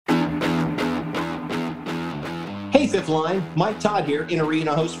Fifth Line, Mike Todd here,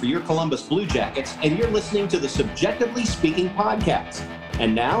 in-arena host for your Columbus Blue Jackets, and you're listening to the Subjectively Speaking podcast.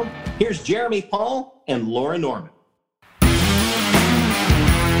 And now, here's Jeremy Paul and Laura Norman.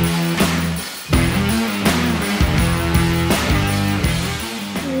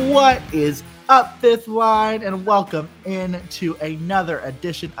 What is up, Fifth Line, and welcome into another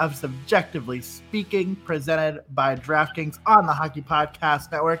edition of Subjectively Speaking, presented by DraftKings on the Hockey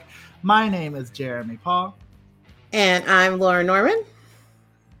Podcast Network. My name is Jeremy Paul. And I'm Laura Norman.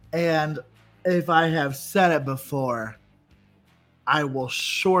 And if I have said it before, I will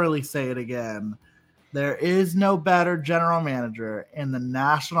surely say it again. There is no better general manager in the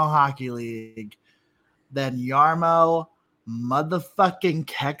National Hockey League than Jarmo motherfucking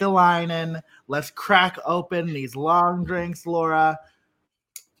Kekalainen. Let's crack open these long drinks, Laura.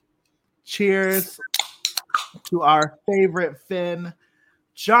 Cheers to our favorite Finn.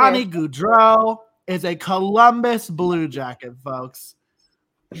 Johnny Gaudreau is a Columbus Blue Jacket, folks.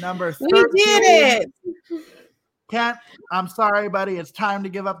 Number 13. We did it! Kent, I'm sorry, buddy. It's time to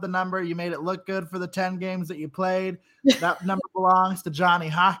give up the number. You made it look good for the 10 games that you played. That number belongs to Johnny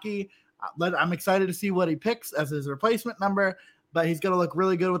Hockey. I'm excited to see what he picks as his replacement number, but he's going to look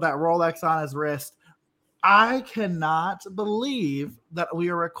really good with that Rolex on his wrist. I cannot believe that we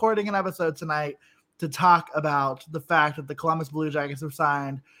are recording an episode tonight to talk about the fact that the Columbus Blue Jackets have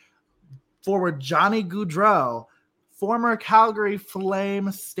signed forward Johnny Gaudreau, former Calgary Flame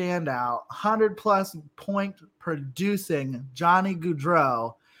standout, 100-plus point producing Johnny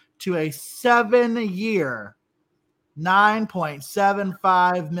Gaudreau to a 7-year,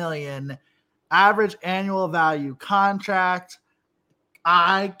 $9.75 million average annual value contract.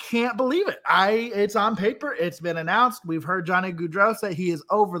 I can't believe it. It's on paper. It's been announced. We've heard Johnny Gaudreau say he is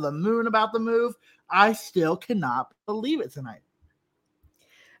over the moon about the move. I still cannot believe it tonight.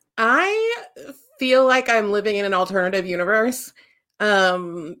 I feel like I'm living in an alternative universe,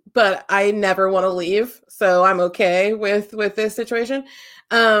 but I never want to leave, so I'm okay with this situation.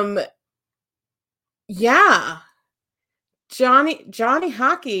 Yeah, Johnny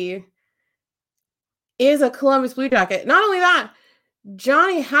Hockey is a Columbus Blue Jacket. Not only that,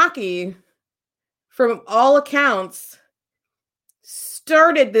 Johnny Hockey, from all accounts,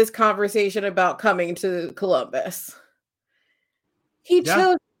 started this conversation about coming to Columbus. He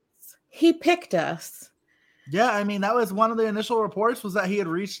chose. He picked us. Yeah, I mean, that was one of the initial reports, was that he had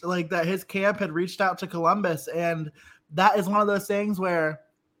reached, like, that his camp had reached out to Columbus. And that is one of those things where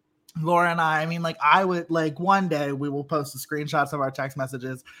Laura and I mean, like, I would, like, one day we will post the screenshots of our text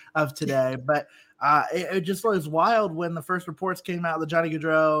messages of today. But it just was wild when the first reports came out that Johnny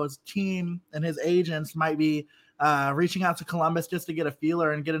Gaudreau's team and his agents might be reaching out to Columbus just to get a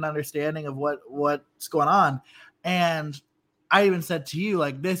feeler and get an understanding of what's going on. And I even said to you,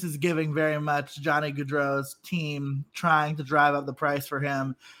 like, this is giving very much Johnny Gaudreau's team trying to drive up the price for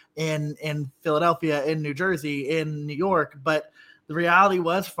him in Philadelphia, in New Jersey, in New York. But the reality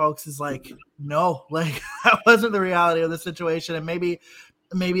was, folks, is like, no, like, that wasn't the reality of the situation. And maybe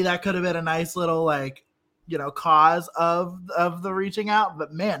that could have been a nice little, like, you know, cause of the reaching out.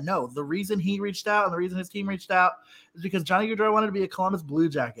 But man, no, the reason he reached out and the reason his team reached out is because Johnny Gaudreau wanted to be a Columbus Blue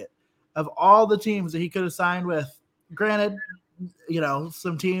Jacket. Of all the teams that he could have signed with, granted, you know,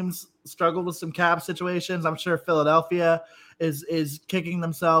 some teams struggle with some cap situations. I'm sure Philadelphia is kicking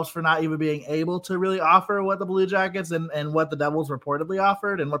themselves for not even being able to really offer what the Blue Jackets and what the Devils reportedly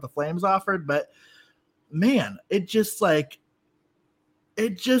offered and what the Flames offered. But man, it just like,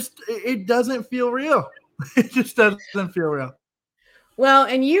 it doesn't feel real. It just doesn't feel real. Well,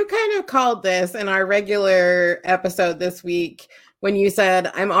 and you kind of called this in our regular episode this week when you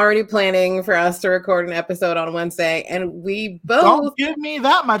said, I'm already planning for us to record an episode on Wednesday, and we both... Don't give me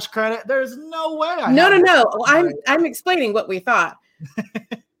that much credit. There's no way. No. I'm explaining what we thought.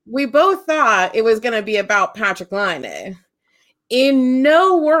 We both thought it was going to be about Patrik Laine. In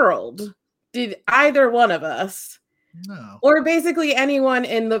no world did either one of us, or basically anyone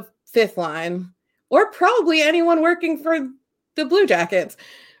in the fifth line, or probably anyone working for the Blue Jackets,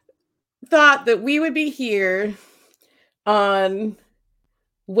 thought that we would be here on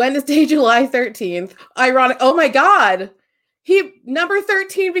Wednesday, July 13th. Ironic. Oh my God. Number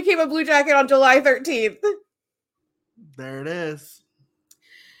 13 became a Blue Jacket on July 13th. There it is.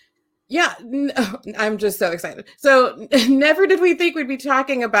 Yeah. I'm just so excited. So never did we think we'd be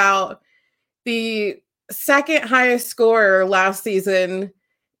talking about the second highest scorer last season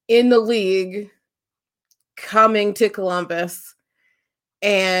in the league coming to Columbus,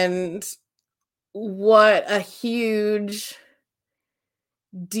 and what a huge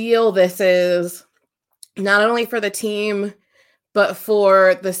deal this is, not only for the team, but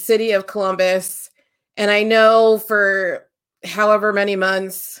for the city of Columbus And I know for however many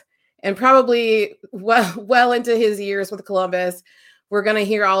months and probably well into his years with Columbus, we're going to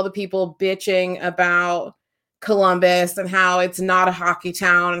hear all the people bitching about Columbus and how it's not a hockey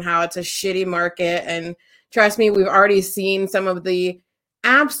town and how it's a shitty market. And trust me, we've already seen some of the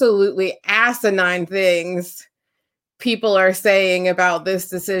absolutely asinine things people are saying about this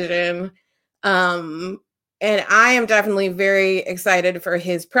decision. And I am definitely very excited for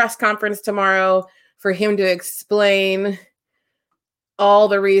his press conference tomorrow, for him to explain all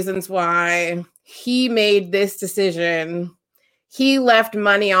the reasons why he made this decision. He left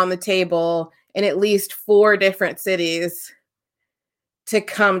money on the table in at least 4 different cities to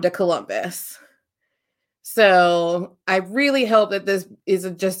come to Columbus. So I really hope that this is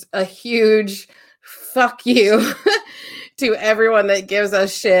just a huge fuck you to everyone that gives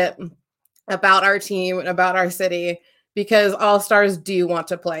us shit about our team and about our city, because All-Stars do want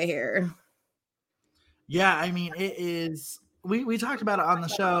to play here. Yeah, I mean, it is. We talked about it on the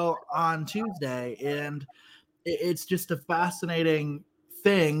show on Tuesday, and it's just a fascinating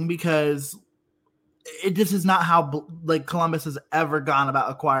thing because this is not how like Columbus has ever gone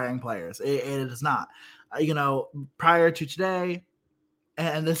about acquiring players. It is not. Prior to today,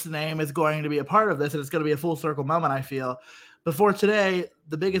 and this name is going to be a part of this, and it's going to be a full circle moment, I feel. Before today,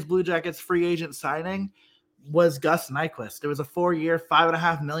 the biggest Blue Jackets free agent signing was Gus Nyquist. It was a 4-year,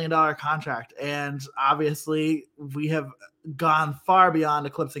 $5.5 million contract. And obviously we have gone far beyond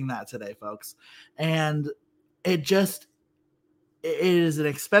eclipsing that today, folks. And it is an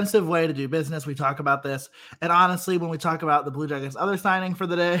expensive way to do business. We talk about this. And honestly, when we talk about the Blue Jackets' other signing for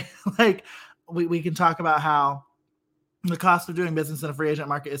the day, like we can talk about how the cost of doing business in a free agent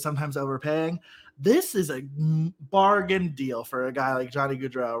market is sometimes overpaying. This is a bargain deal for a guy like Johnny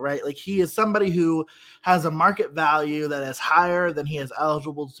Gaudreau, right? Like, he is somebody who has a market value that is higher than he is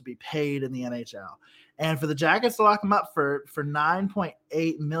eligible to be paid in the NHL. And for the Jackets to lock him up for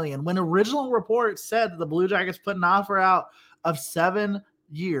 $9.8 million, when original reports said that the Blue Jackets put an offer out of 7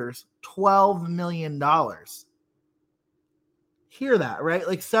 years, $12 million. Hear that, right?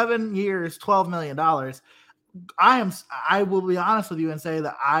 Like 7 years, $12 million. I will be honest with you and say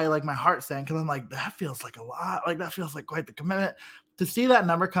that I like my heart sank, because I'm like, that feels like a lot. Like, that feels like quite the commitment. To see that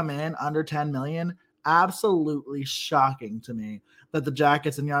number come in under 10 million, absolutely shocking to me that the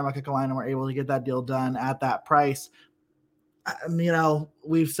Jackets and Jarmo Kekalainen were able to get that deal done at that price.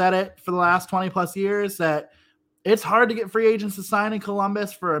 We've said it for the last 20 plus years that it's hard to get free agents to sign in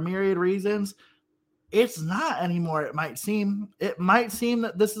Columbus for a myriad reasons. It's not anymore. It might seem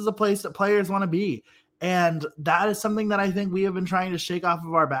that this is a place that players want to be. And that is something that I think we have been trying to shake off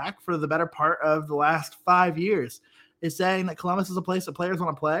of our back for the better part of the last 5 years, is saying that Columbus is a place that players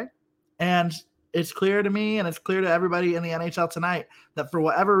want to play. And it's clear to me, and it's clear to everybody in the NHL tonight, that for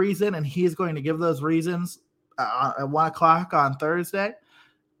whatever reason, and he is going to give those reasons at 1:00 on Thursday,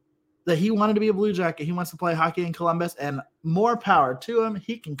 that he wanted to be a Blue Jacket. He wants to play hockey in Columbus, and more power to him.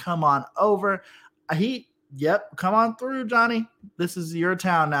 He can come on over. Yep, come on through, Johnny. This is your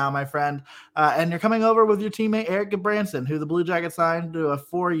town now, my friend. And you're coming over with your teammate, Erik Gudbranson, who the Blue Jackets signed to a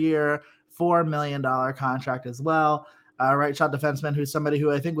 4-year, $4 million contract as well. Right shot defenseman, who's somebody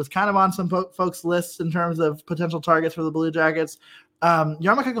who I think was kind of on some folks' lists in terms of potential targets for the Blue Jackets. Jarmo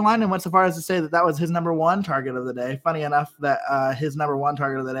Kekalainen went so far as to say that was his number 1 target of the day. Funny enough that his number 1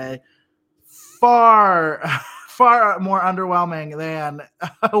 target of the day far more underwhelming than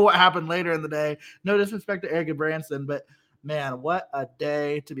what happened later in the day. No disrespect to Erik Gudbranson, but man, what a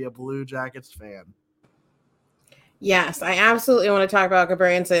day to be a Blue Jackets fan. Yes, I absolutely want to talk about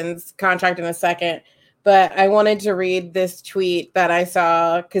Gudbranson's contract in a second, but I wanted to read this tweet that I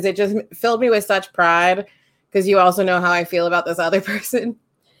saw because it just filled me with such pride, because you also know how I feel about this other person.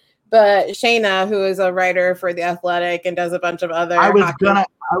 But Shayna, who is a writer for The Athletic and does a bunch of other I was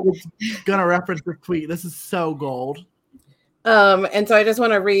gonna reference the tweet. This is so gold. And so I just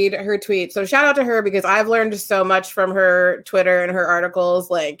want to read her tweet. So shout out to her, because I've learned so much from her Twitter and her articles,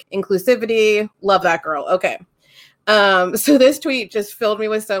 like inclusivity. Love that girl. Okay. So this tweet just filled me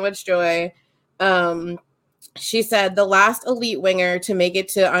with so much joy. She said, the last elite winger to make it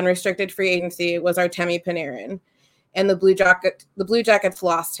to unrestricted free agency was Artemi Panarin, and the Blue Jackets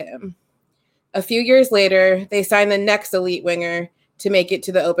lost him. A few years later, they signed the next elite winger to make it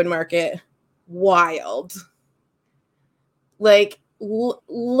to the open market. Wild. Like,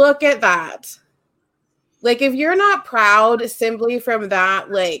 look at that. Like, if you're not proud simply from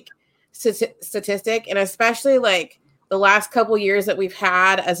that, like, statistic, and especially, like, the last couple years that we've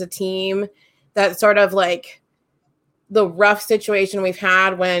had as a team, that sort of, like, the rough situation we've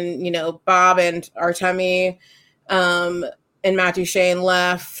had when, Bob and Artemi and Matt Duchene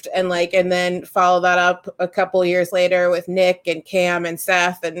left, and then follow that up a couple years later with Nick and Cam and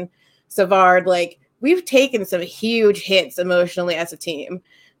Seth and Savard. Like, we've taken some huge hits emotionally as a team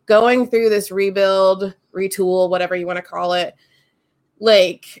going through this rebuild, retool, whatever you want to call it.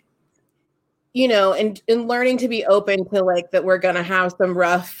 Like, you know, and learning to be open to like that we're going to have some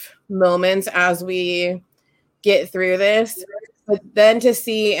rough moments as we get through this. But then to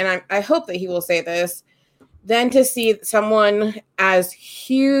see, and I hope that he will say this, then to see someone as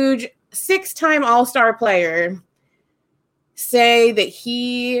huge, 6-time All-Star player say that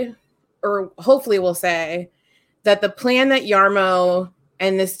he, or hopefully will say, that the plan that Jarmo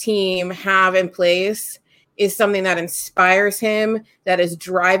and this team have in place is something that inspires him, that is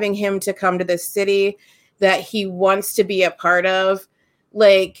driving him to come to this city, that he wants to be a part of,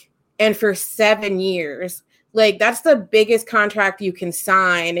 like, and for 7 years. Like, that's the biggest contract you can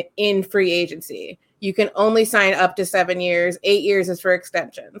sign in free agency. You can only sign up to 7 years. 8 years is for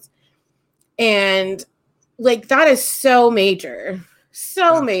extensions. And, like, that is so major.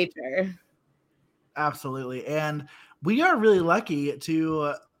 So major. Absolutely. And we are really lucky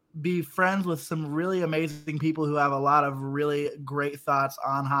to be friends with some really amazing people who have a lot of really great thoughts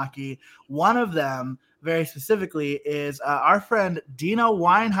on hockey. One of them, very specifically, is our friend Dina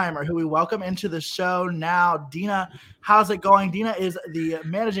Weinheimer, who we welcome into the show now. Dina, how's it going? Dina is the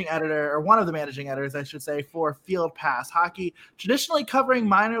managing editor, or one of the managing editors, I should say, for Field Pass Hockey, traditionally covering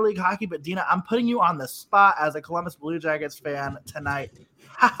minor league hockey. But Dina, I'm putting you on the spot as a Columbus Blue Jackets fan tonight.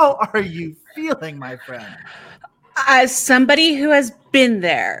 How are you feeling, my friend? As somebody who has been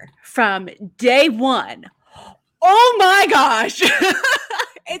there from day one, oh my gosh,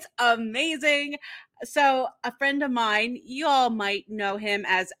 it's amazing. So a friend of mine, you all might know him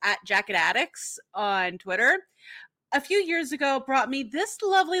as @JacketAddicts on Twitter, a few years ago brought me this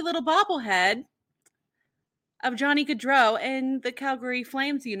lovely little bobblehead of Johnny Gaudreau in the Calgary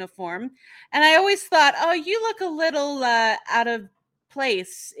Flames uniform. And I always thought, oh, you look a little out of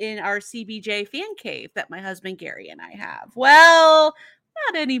place in our CBJ fan cave that my husband Gary and I have. Well,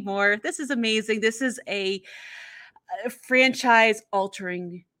 not anymore. This is amazing. This is a franchise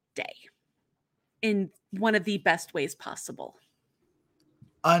altering day in one of the best ways possible.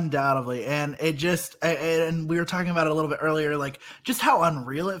 Undoubtedly. And it just, and we were talking about it a little bit earlier, like just how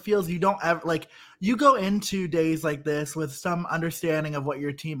unreal it feels. You don't ever, like, you go into days like this with some understanding of what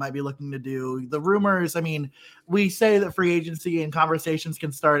your team might be looking to do. The rumors, I mean, we say that free agency and conversations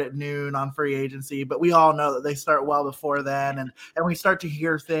can start at noon on free agency, but we all know that they start well before then. And we start to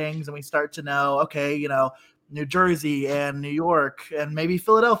hear things and we start to know, okay, you know, New Jersey and New York and maybe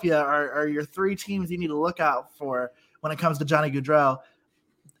Philadelphia are your 3 teams you need to look out for when it comes to Johnny Gaudreau.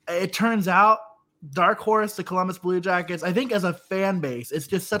 It turns out dark horse, the Columbus Blue Jackets, I think as a fan base, it's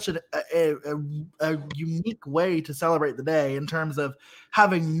just such a unique way to celebrate the day in terms of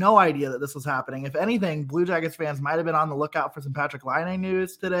having no idea that this was happening. If anything, Blue Jackets fans might have been on the lookout for some Patrik Laine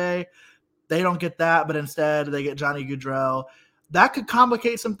news today. They don't get that, but instead they get Johnny Gaudreau. That could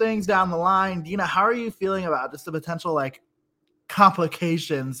complicate some things down the line. Dina, how are you feeling about just the potential, like,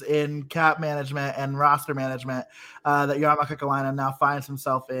 complications in cap management and roster management that Jarmo Kekalainen now finds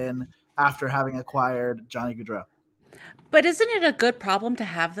himself in after having acquired Johnny Gaudreau? But isn't it a good problem to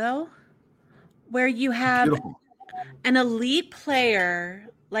have, though, where you have an elite player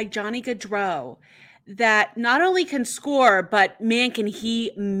like Johnny Gaudreau that not only can score, but man, can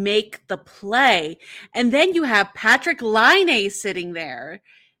he make the play? And then you have Patrik Laine sitting there.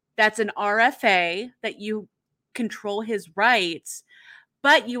 That's an RFA that you control his rights,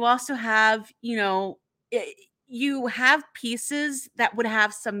 but you also have, you know, you have pieces that would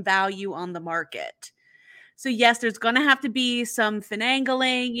have some value on the market. So yes, there's going to have to be some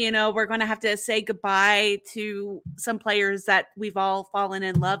finagling, you know, we're going to have to say goodbye to some players that we've all fallen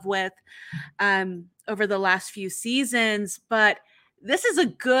in love with over the last few seasons, but this is a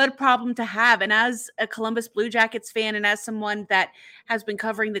good problem to have. And as a Columbus Blue Jackets fan and as someone that has been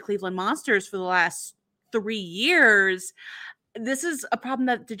covering the Cleveland Monsters for the last 3 years, this is a problem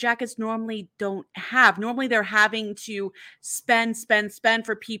that the Jackets normally don't have. Normally they're having to spend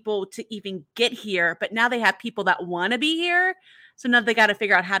for people to even get here, but now they have people that want to be here. So now they got to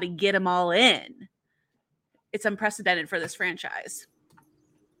figure out how to get them all in. It's unprecedented for this franchise.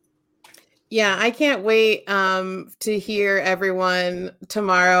 Yeah, I can't wait to hear everyone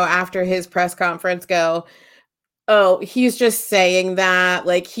tomorrow after his press conference go, oh, he's just saying that,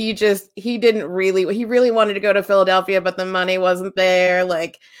 like, he really wanted to go to Philadelphia, but the money wasn't there,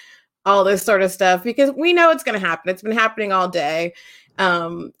 like all this sort of stuff, because we know it's going to happen. It's been happening all day.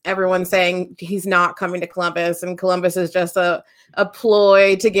 Everyone's saying he's not coming to Columbus, and Columbus is just a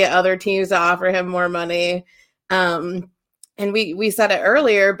ploy to get other teams to offer him more money. and we said it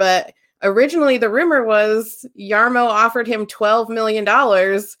earlier, but originally the rumor was Jarmo offered him $12 million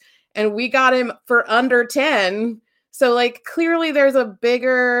and we got him for under 10. So like clearly there's a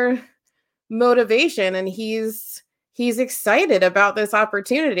bigger motivation and he's excited about this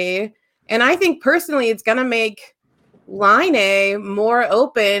opportunity. And I think personally it's going to make Laine more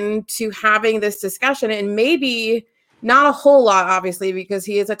open to having this discussion, and maybe not a whole lot, obviously, because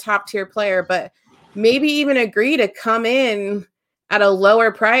he is a top tier player, but maybe even agree to come in at a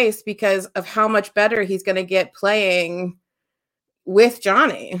lower price because of how much better he's going to get playing with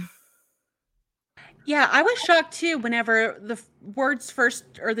Johnny. Yeah, I was shocked too whenever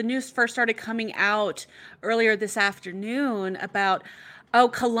the news first started coming out earlier this afternoon about, oh,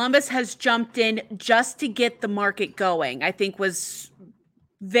 Columbus has jumped in just to get the market going, I think was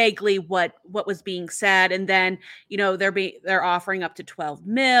vaguely what was being said. And then, they're offering up to 12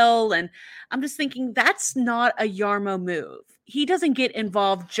 mil. And I'm just thinking that's not a Jarmo move. He doesn't get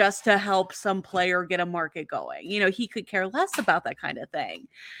involved just to help some player get a market going. He could care less about that kind of thing.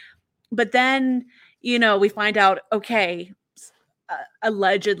 But then, we find out, okay,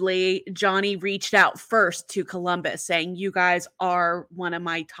 allegedly Johnny reached out first to Columbus saying, you guys are one of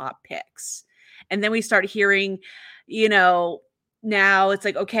my top picks. And then we start hearing, now it's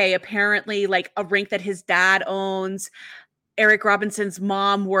like, okay, apparently like a rink that his dad owns, Eric Robinson's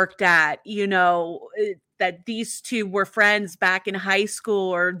mom worked at, that these two were friends back in high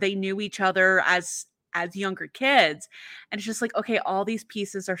school, or they knew each other as younger kids. And it's just like, okay, all these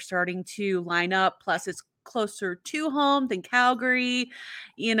pieces are starting to line up. Plus it's closer to home than Calgary.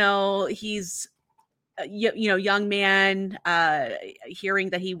 He's young man, hearing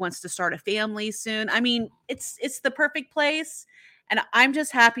that he wants to start a family soon. I mean, it's the perfect place. And I'm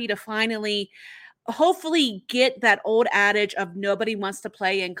just happy to finally, hopefully, get that old adage of nobody wants to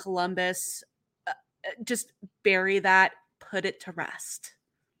play in Columbus. Just bury that, put it to rest.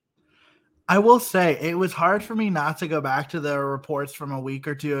 I will say it was hard for me not to go back to the reports from a week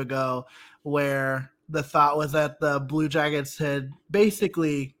or two ago where the thought was that the Blue Jackets had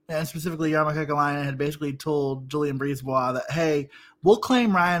basically, and specifically Jarmo Kekalainen, had basically told Julien BriseBois that, hey, we'll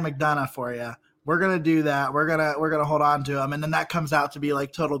claim Ryan McDonagh for you. We're going to do that. We're going to hold on to him. And then that comes out to be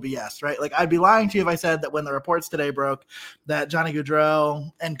like total BS, right? Like I'd be lying to you if I said that when the reports today broke that Johnny Gaudreau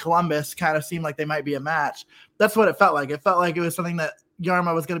and Columbus kind of seemed like they might be a match. That's what it felt like. It felt like it was something that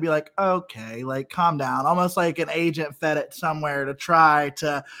Jarmo was going to be like, okay, like calm down, almost like an agent fed it somewhere to try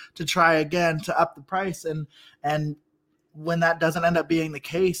again to up the price. And when that doesn't end up being the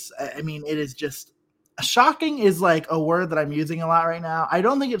case, I mean, it is just shocking is like a word that I'm using a lot right now. I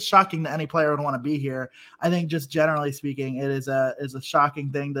don't think it's shocking that any player would want to be here. I think just generally speaking, it is a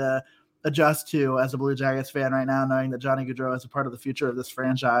shocking thing to adjust to as a Blue Jackets fan right now, knowing that Johnny Gaudreau is a part of the future of this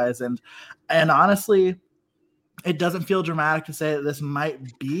franchise. And honestly, it doesn't feel dramatic to say that this might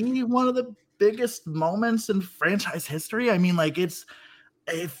be one of the biggest moments in franchise history. I mean, like it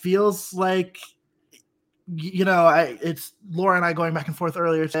feels like, it's Laura and I going back and forth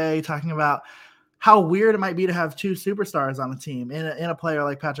earlier today talking about how weird it might be to have two superstars on the team in a player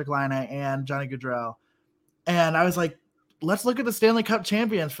like Patrik Laine and Johnny Gaudreau. And I was like, let's look at the Stanley Cup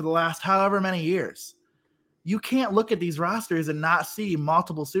champions for the last however many years. You can't look at these rosters and not see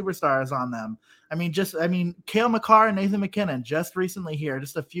multiple superstars on them. Cale Makar and Nathan MacKinnon just recently here,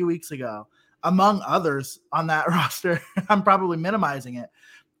 just a few weeks ago, among others on that roster. I'm probably minimizing it.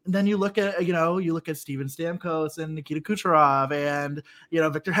 And then you look at Steven Stamkos and Nikita Kucherov and,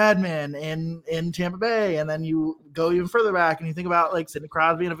 Victor Hedman in Tampa Bay. And then you go even further back and you think about like Sidney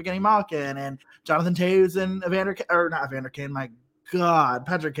Crosby and Evgeny Malkin and Jonathan Toews and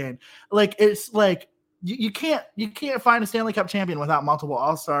Patrick Kane. Like, it's like, you can't find a Stanley Cup champion without multiple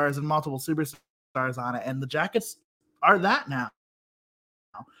All-Stars and multiple superstars on it. And the Jackets are that now.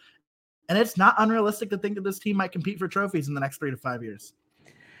 And it's not unrealistic to think that this team might compete for trophies in the next 3 to 5 years.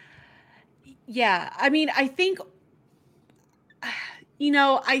 Yeah. I mean, I think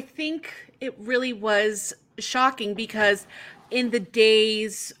it really was shocking because in the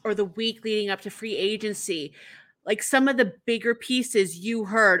days or the week leading up to free agency, like some of the bigger pieces you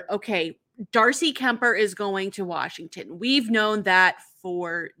heard, okay, Darcy Kemper is going to Washington. We've known that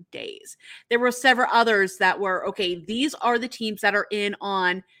for days. There were several others that were, okay, these are the teams that are in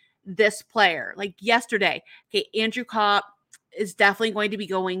on this player. Like yesterday, okay, Andrew Kopp is definitely going to be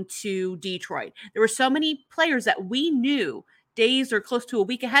going to Detroit. There were so many players that we knew days or close to a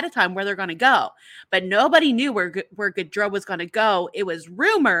week ahead of time where they're going to go, but nobody knew where Gaudreau was going to go. It was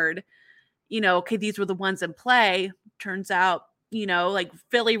rumored, okay, these were the ones in play. Turns out, like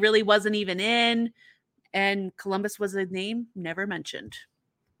Philly really wasn't even in, and Columbus was a name never mentioned.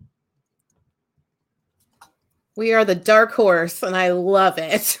 We are the dark horse, and I love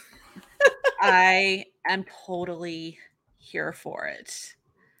it. I am totally here for it.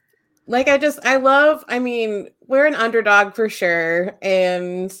 Like, I mean, we're an underdog for sure.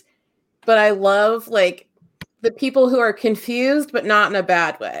 But I love like the people who are confused, but not in a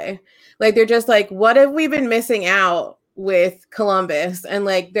bad way. Like, they're just like, what have we been missing out with Columbus? And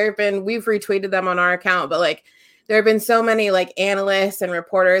like, we've retweeted them on our account, but like, there have been so many like analysts and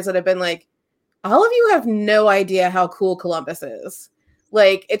reporters that have been like, all of you have no idea how cool Columbus is.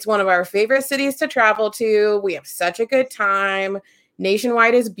 Like, it's one of our favorite cities to travel to. We have such a good time.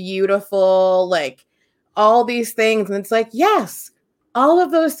 Nationwide is beautiful. Like, all these things. And it's like, yes, all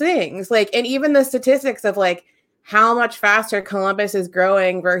of those things. Like, and even the statistics of like how much faster Columbus is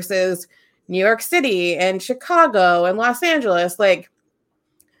growing versus New York City and Chicago and Los Angeles. Like,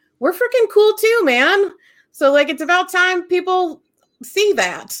 we're freaking cool too, man. So like, it's about time people see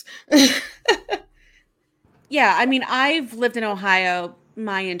that. Yeah, I mean, I've lived in Ohio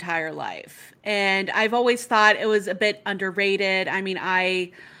my entire life, and I've always thought it was a bit underrated. I mean,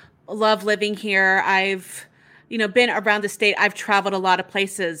 I love living here. I've, been around the state. I've traveled a lot of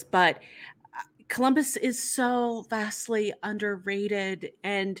places, but Columbus is so vastly underrated.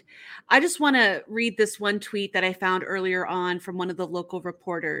 And I just want to read this one tweet that I found earlier on from one of the local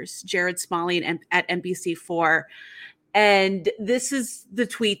reporters, Jared Smalley at NBC4. And this is the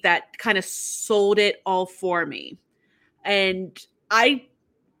tweet that kind of sold it all for me. And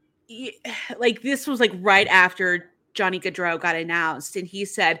this was like right after Johnny Gaudreau got announced. And he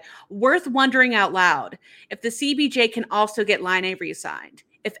said, worth wondering out loud if the CBJ can also get Laine re-signed,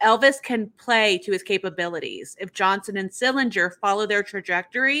 if Elvis can play to his capabilities, if Johnson and Sillinger follow their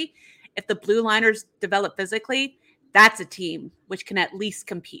trajectory, if the Blue Liners develop physically, that's a team which can at least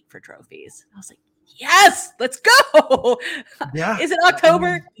compete for trophies. I was like, yes, let's go. Yeah. Is it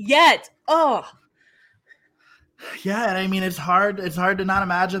October yet? Oh, yeah. And I mean, it's hard to not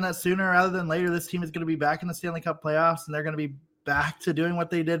imagine that sooner rather than later, this team is going to be back in the Stanley Cup playoffs, and they're going to be back to doing what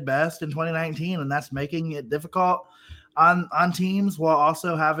they did best in 2019. And that's making it difficult on teams while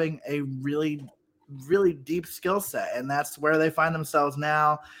also having a really, really deep skill set. And that's where they find themselves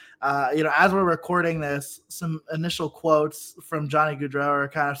now. As we're recording this, some initial quotes from Johnny Gaudreau are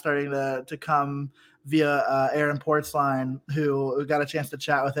kind of starting to come via Aaron Portzline, who got a chance to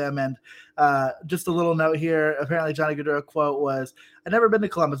chat with him. And just a little note here, apparently Johnny Gaudreau quote was, I'd never been to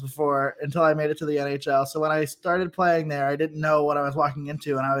Columbus before until I made it to the NHL. So when I started playing there, I didn't know what I was walking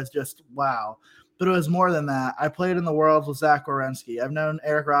into, and I was just, wow. But it was more than that. I played in the Worlds with Zach Werenski. I've known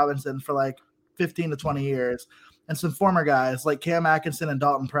Eric Robinson for like 15 to 20 years. And some former guys like Cam Atkinson and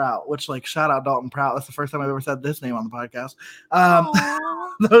Dalton Prout, which, like, shout out Dalton Prout. That's the first time I've ever said this name on the podcast.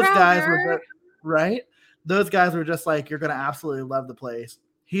 Those guys were just, right? Those guys were just like, you're going to absolutely love the place.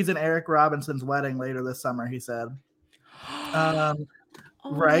 He's in Eric Robinson's wedding later this summer, he said.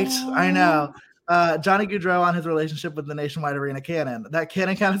 Right? I know. Johnny Gaudreau on his relationship with the Nationwide Arena cannon. That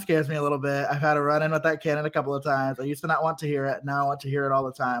cannon kind of scares me a little bit. I've had a run-in with that cannon a couple of times. I used to not want to hear it. Now I want to hear it all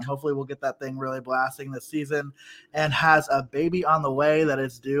the time. Hopefully we'll get that thing really blasting this season, and has a baby on the way that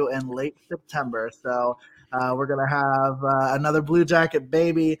is due in late September. So we're going to have another Blue Jacket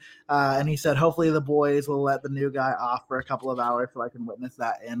baby. And he said, hopefully the boys will let the new guy off for a couple of hours so I can witness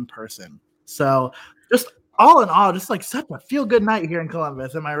that in person. So just all in all, just like such a feel-good night here in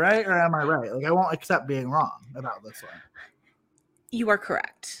Columbus. Am I right or am I right? Like, I won't accept being wrong about this one. You are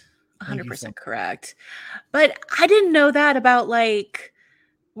correct. 100% correct. But I didn't know that about like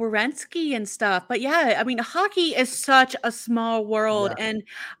Werenski and stuff. But yeah, I mean, hockey is such a small world. Yeah. And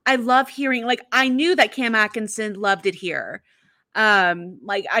I love hearing, like, I knew that Cam Atkinson loved it here.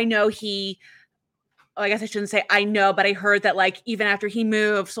 Like, I know I guess I shouldn't say I know, but I heard that, like, even after he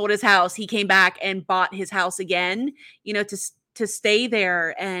moved, sold his house, he came back and bought his house again, to stay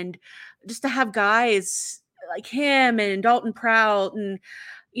there, and just to have guys like him and Dalton Prout, and,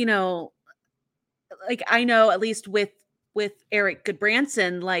 like, I know at least with Eric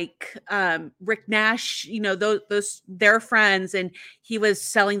Goodbranson, like, Rick Nash, those they're friends, and he was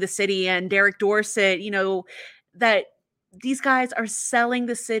selling the city, and Derek Dorsett, that these guys are selling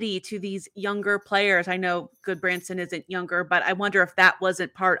the city to these younger players. I know Goodbranson isn't younger, but I wonder if that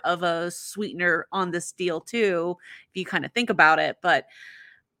wasn't part of a sweetener on this deal too, if you kind of think about it. But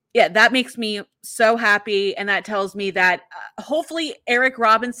yeah, that makes me so happy. And that tells me that hopefully Eric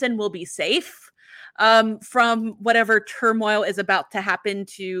Robinson will be safe from whatever turmoil is about to happen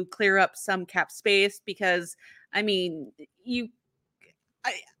to clear up some cap space, because I mean,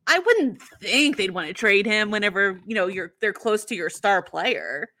 I wouldn't think they'd want to trade him whenever, they're close to your star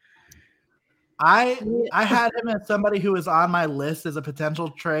player. I had him as somebody who was on my list as a potential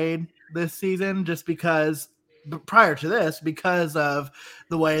trade this season, just because prior to this because of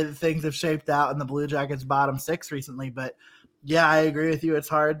the way that things have shaped out in the Blue Jackets bottom six recently. But yeah, I agree with you. It's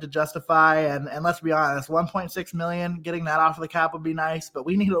hard to justify. And let's be honest, 1.6 million, getting that off of the cap would be nice, but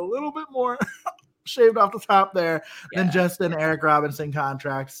we need a little bit more shaved off the top there than just an Eric Robinson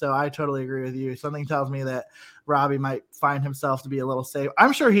contract. So I totally agree with you. Something tells me that Robbie might find himself to be a little safe.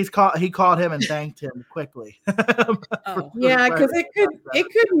 I'm sure he called him and thanked him quickly. Yeah, because it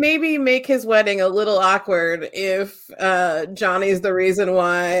could maybe make his wedding a little awkward if Johnny's the reason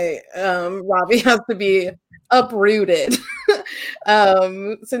why Robbie has to be uprooted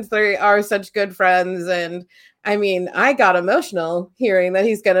since they are such good friends. And I mean, I got emotional hearing that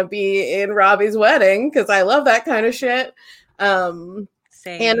he's going to be in Robbie's wedding because I love that kind of shit.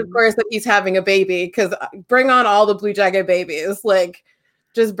 And of course that he's having a baby, because bring on all the Blue Jacket babies, like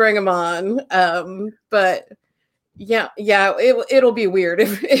just bring them on. But yeah, it'll be weird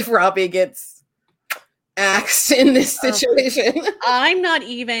if Robbie gets axed in this situation. I'm not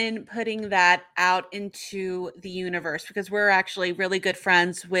even putting that out into the universe because we're actually really good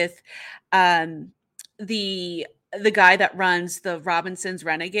friends with the guy that runs the Robinson's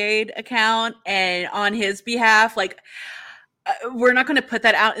Renegade account, and on his behalf, like we're not going to put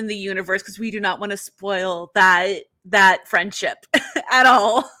that out in the universe because we do not want to spoil that friendship at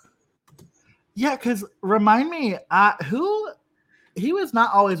all. Yeah, because remind me, who he was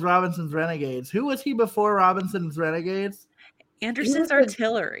not always Robinson's Renegades. Who was he before Robinson's Renegades? Anderson's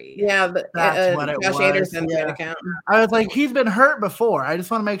Artillery. Yeah, that's what it Josh was. Anderson's Yeah. account. I was like, he's been hurt before. I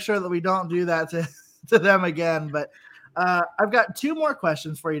just want to make sure that we don't do that to them again. But I've got two more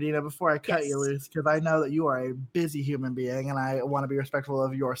questions for you, Dina, before I cut you loose, because I know that you are a busy human being and I want to be respectful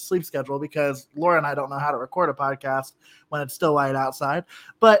of your sleep schedule, because Laura and I don't know how to record a podcast when it's still light outside.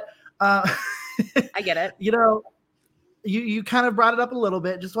 But I get it. You know, you kind of brought it up a little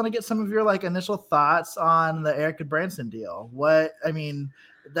bit. Just want to get some of your like initial thoughts on the Eric Branson deal.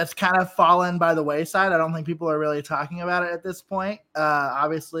 That's kind of fallen by the wayside. I don't think people are really talking about it at this point.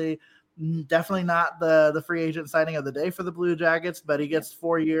 Obviously, definitely not the free agent signing of the day for the Blue Jackets, but he gets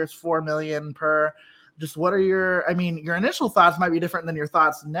 4 years, $4 million per. Just what are your initial thoughts might be different than your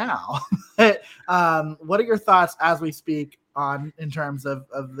thoughts now. But, what are your thoughts as we speak in terms of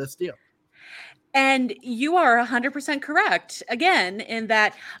this deal? And you are 100% correct, again, in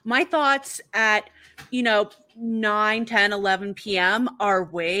that my thoughts at, 9, 10, 11 p.m. are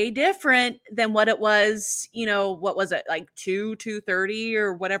way different than what it was, what was it, like 2:30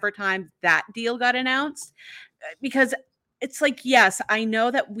 or whatever time that deal got announced. Because it's like, yes, I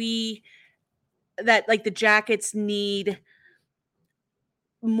know that like the Jackets need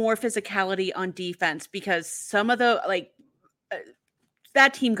more physicality on defense, because some of the,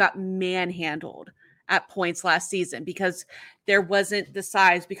 that team got manhandled at points last season because there wasn't the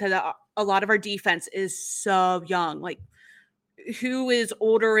size, because a lot of our defense is so young. Like, who is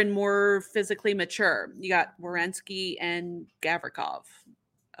older and more physically mature? You got Werenski and Gavrikov.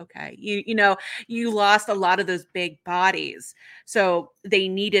 Okay. You lost a lot of those big bodies. So they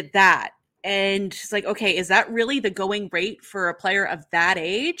needed that. And it's like, okay, is that really the going rate for a player of that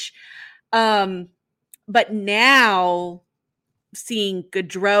age? But now, seeing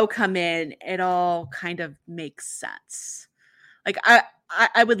Gaudreau come in, it all kind of makes sense. Like,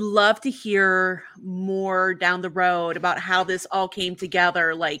 I would love to hear more down the road about how this all came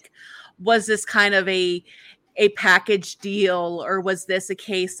together. Like, was this kind of a package deal, or was this a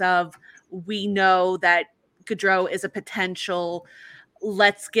case of, we know that Gaudreau is a potential,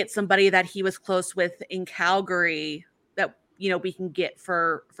 let's get somebody that he was close with in Calgary that, we can get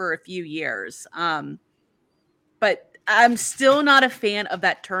for a few years. But I'm still not a fan of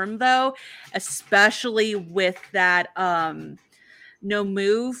that term, though, especially with that no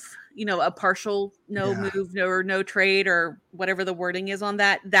move, a partial move or no trade or whatever the wording is on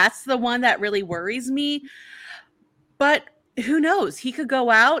that. That's the one that really worries me. But who knows? He could go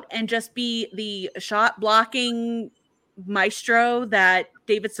out and just be the shot blocking maestro that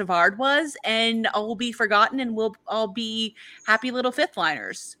David Savard was, and all will be forgotten, and we'll all be happy little fifth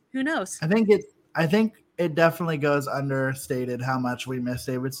liners. Who knows? I think it definitely goes understated how much we miss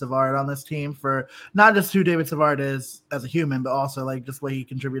David Savard on this team, for not just who David Savard is as a human, but also like just what he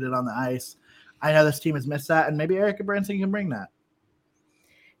contributed on the ice. I know this team has missed that, and maybe Eric Branson can bring that.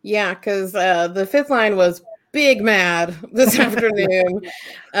 Yeah, because the fifth line was big mad this afternoon.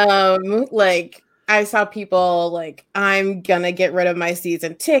 I saw people like, I'm gonna get rid of my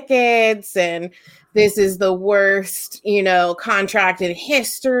season tickets, and this is the worst, contract in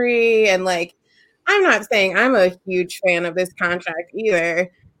history, and like, I'm not saying I'm a huge fan of this contract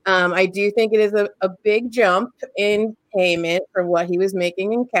either. I do think it is a big jump in payment for what he was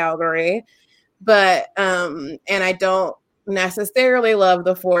making in Calgary. but and I don't necessarily love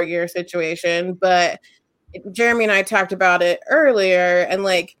the 4-year situation, but Jeremy and I talked about it earlier, and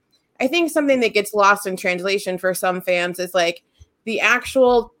like I think something that gets lost in translation for some fans is like the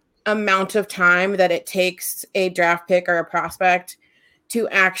actual amount of time that it takes a draft pick or a prospect to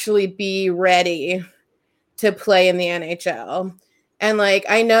actually be ready to play in the NHL. And like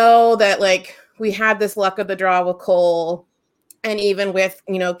I know that like we had this luck of the draw with Cole, and even with,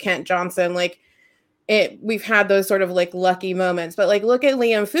 you know, Kent Johnson, like we've had those sort of like lucky moments, but like look at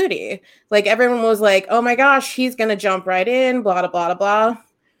Liam Foudy. Like everyone was like, oh my gosh, he's gonna jump right in, blah blah blah blah.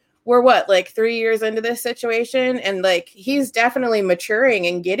 We're what, like 3 years into this situation, and like he's definitely maturing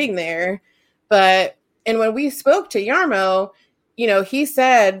and getting there. And when we spoke to Jarmo, you know, he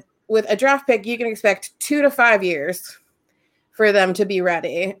said with a draft pick you can expect 2 to 5 years for them to be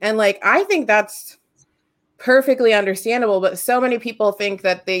ready. And like I think that's perfectly understandable, but so many people think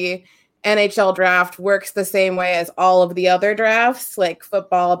that the NHL draft works the same way as all of the other drafts, like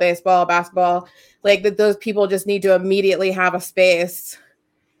football, baseball, basketball, like that those people just need to immediately have a space,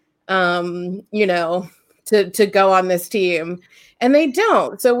 you know, to go on this team. And they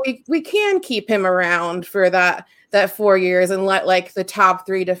don't. So we can keep him around for that 4 years and let like the top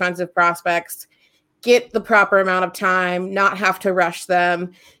 3 defensive prospects get the proper amount of time, not have to rush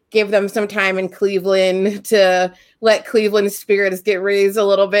them, give them some time in Cleveland to let Cleveland's spirits get raised a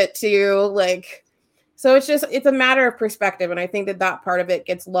little bit too. Like, so it's a matter of perspective. And I think that part of it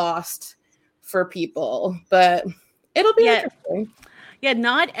gets lost for people, but it'll be interesting. Yeah,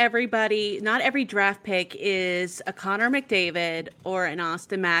 not every draft pick is a Connor McDavid or an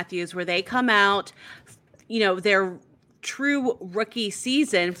Austin Matthews where they come out, you know, their true rookie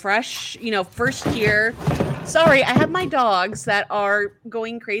season, fresh, you know, first year. Sorry, I have my dogs that are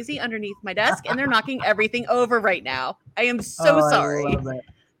going crazy underneath my desk and they're knocking everything over right now. I am so sorry. I love it.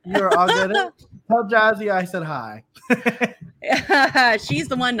 You're all good. Tell Jazzy I said hi. She's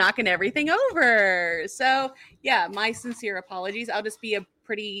the one knocking everything over. So yeah, my sincere apologies. I'll just be a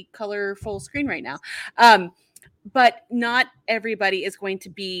pretty colorful screen right now. But not everybody is going to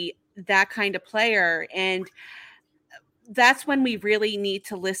be that kind of player. And that's when we really need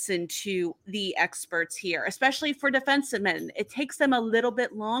to listen to the experts here, especially for defensemen. It takes them a little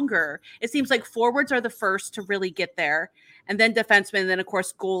bit longer. It seems like forwards are the first to really get there, and then defensemen, and then of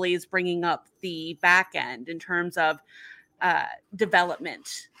course goalies bringing up the back end in terms of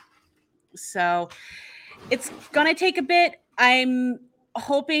development. So it's going to take a bit. I'm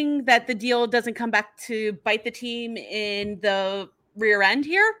hoping that the deal doesn't come back to bite the team in the rear end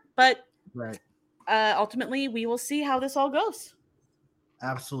here, but right. Ultimately, we will see how this all goes.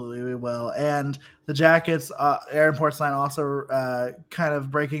 Absolutely, we will. And the Jackets, Aaron Portzline also kind of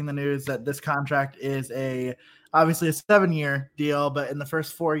breaking the news that this contract is obviously a 7-year deal, but in the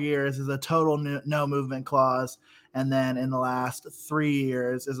first 4 years is a total no movement clause. And then in the last 3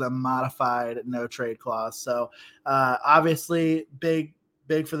 years is a modified no trade clause. So obviously big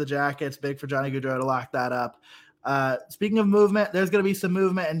for the Jackets, big for Johnny Gaudreau to lock that up. Speaking of movement, there's going to be some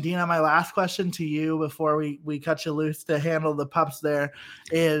movement. And Dina, my last question to you before we cut you loose to handle the pups there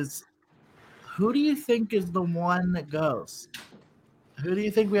is, who do you think is the one that goes? Who do you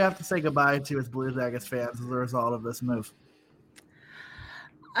think we have to say goodbye to as Blue Jackets fans as a result of this move?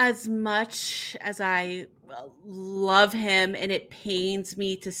 As much as I love him, and it pains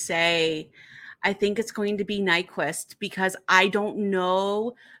me to say, I think it's going to be Nyquist, because I don't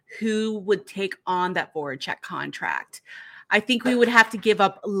know who would take on that Voracek contract. I think we would have to give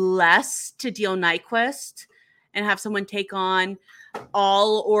up less to deal Nyquist and have someone take on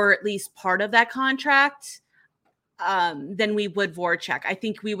all or at least part of that contract than we would Voracek. I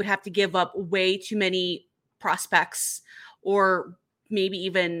think we would have to give up way too many prospects, or maybe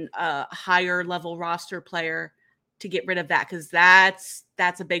even a higher level roster player to get rid of that, because that's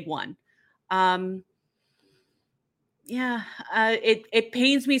a big one. It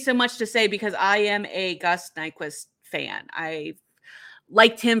pains me so much to say, because I am a Gus Nyquist fan. I've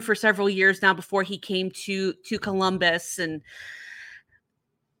liked him for several years now before he came to Columbus, and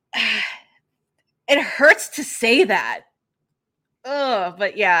it hurts to say that.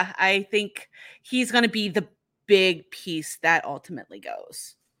 But yeah, I think he's going to be the big piece that ultimately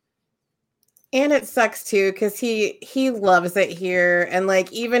goes. And it sucks too, because he loves it here. And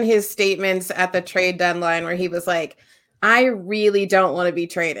like even his statements at the trade deadline where he was like, I really don't want to be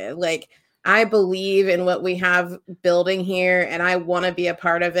traded. Like, I believe in what we have building here and I want to be a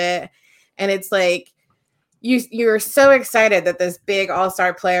part of it. And it's like, you're so excited that this big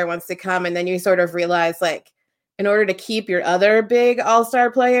all-star player wants to come. And then you sort of realize, like, in order to keep your other big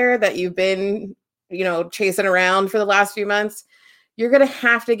all-star player that you've been, chasing around for the last few months, you're going to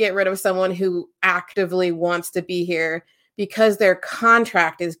have to get rid of someone who actively wants to be here because their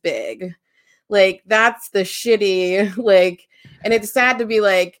contract is big. Like, that's the shitty, like, and it's sad to be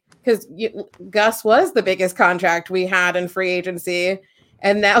like, because Gus was the biggest contract we had in free agency,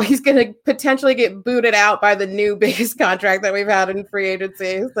 and now he's going to potentially get booted out by the new biggest contract that we've had in free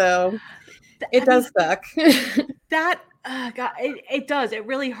agency. So it does suck. God, it does. It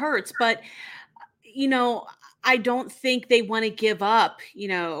really hurts. But, I don't think they want to give up,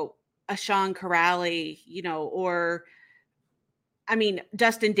 a Sean Kuraly, or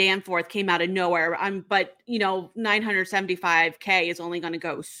Dustin Danforth came out of nowhere. But $975K is only going to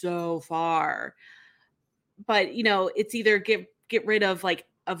go so far. But it's either get rid of like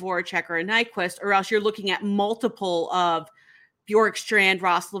a Voracek or a Nyquist, or else you're looking at multiple of Bjorkstrand,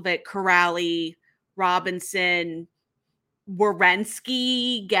 Roslovic, Kuraly, Robinson,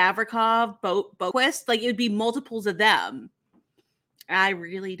 Werenski, Gavrikov, Boquist. Like, it would be multiples of them. I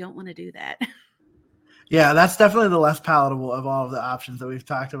really don't want to do that. Yeah, that's definitely the less palatable of all of the options that we've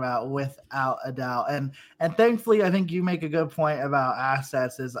talked about, without a doubt. And thankfully, I think you make a good point about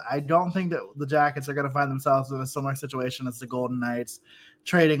assets. Is I don't think that the Jackets are going to find themselves in a similar situation as the Golden Knights,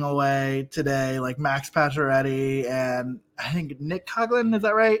 trading away today like Max Pacioretty and I think Nick Coghlan, is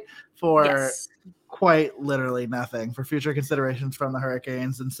that right? For quite literally nothing, for future considerations from the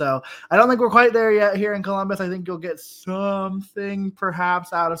Hurricanes. And so I don't think we're quite there yet here in Columbus. I think you'll get something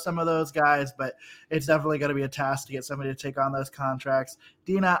perhaps out of some of those guys, but it's definitely going to be a task to get somebody to take on those contracts.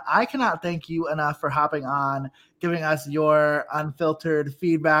 Dina, I cannot thank you enough for hopping on, giving us your unfiltered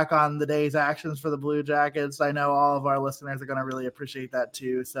feedback on the day's actions for the Blue Jackets. I know all of our listeners are going to really appreciate that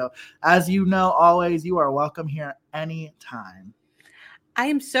too. So as you know, always, you are welcome here anytime. I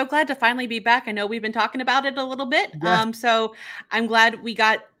am so glad to finally be back. I know we've been talking about it a little bit. Yes. So I'm glad we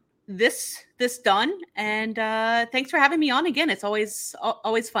got this done. And thanks for having me on again. It's always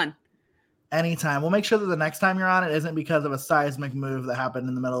fun. Anytime. We'll make sure that the next time you're on, it isn't because of a seismic move that happened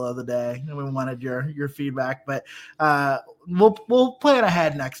in the middle of the day. And we wanted your feedback, but we'll plan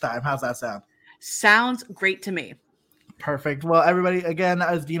ahead next time. How's that sound? Sounds great to me. Perfect. Well, everybody, again,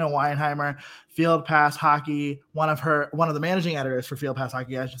 as Dina Weinheimer, Field Pass Hockey, one of the managing editors for Field Pass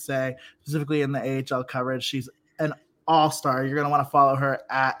Hockey, I should say, specifically in the AHL coverage. She's an all-star. You're going to want to follow her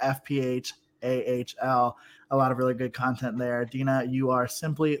at FPHAHL. A lot of really good content there. Dina, you are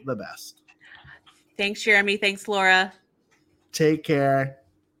simply the best. Thanks, Jeremy. Thanks, Laura. Take care.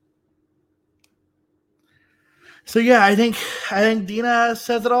 So, yeah, I think Dina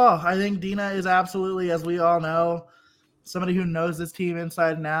says it all. I think Dina is absolutely, as we all know, somebody who knows this team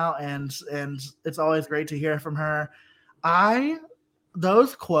inside and out, and it's always great to hear from her.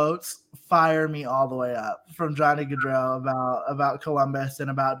 Those quotes fire me all the way up from Johnny Gaudreau about Columbus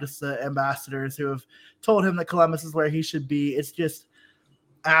and about just the ambassadors who have told him that Columbus is where he should be. It's just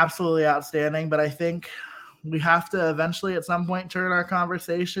absolutely outstanding. But I think we have to eventually at some point turn our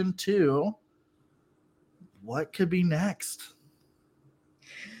conversation to what could be next.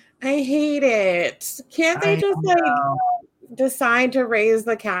 I hate it. Can't they just decide to raise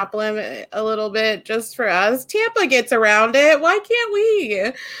the cap limit a little bit just for us? Tampa gets around it. Why can't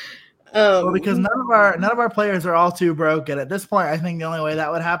we? Well, because none of our players are all too broke. And at this point, I think the only way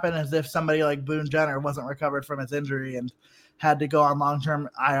that would happen is if somebody like Boone Jenner wasn't recovered from his injury and had to go on long-term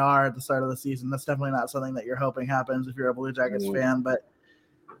IR at the start of the season. That's definitely not something that you're hoping happens if you're a Blue Jackets fan. But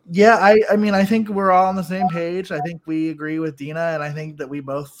yeah, I think we're all on the same page. I think we agree with Dina, and I think that we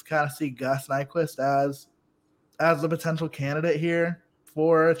both kind of see Gus Nyquist as the potential candidate here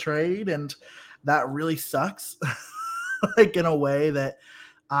for a trade, and that really sucks, like in a way that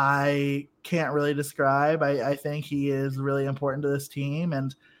I can't really describe. I think he is really important to this team,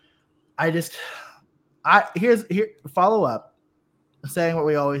 and here follow up, saying what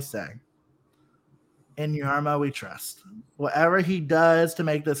we always say. In Jarmo, we trust. Whatever he does to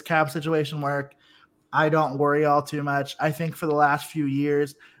make this cap situation work, I don't worry all too much. I think for the last few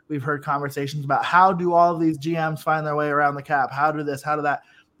years, we've heard conversations about how do all of these GMs find their way around the cap? How do this? How do that?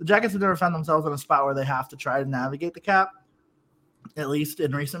 The Jackets have never found themselves in a spot where they have to try to navigate the cap, at least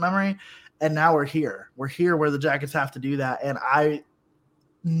in recent memory. And now we're here. We're here where the Jackets have to do that. And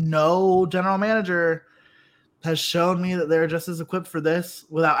no general manager has shown me that they're just as equipped for this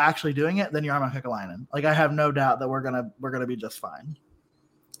without actually doing it than Jarmo Kekalainen. Like, I have no doubt that we're gonna be just fine.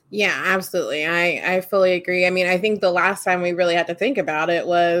 Yeah, absolutely. I fully agree. I mean, I think the last time we really had to think about it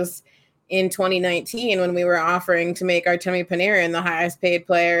was in 2019 when we were offering to make Artemi Panarin the highest paid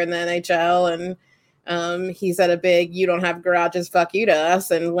player in the NHL, and he said a big "you don't have garages, fuck you" to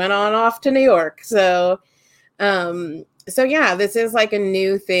us, and went on off to New York. So yeah, this is like a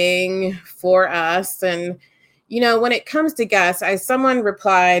new thing for us, and when it comes to Gus, someone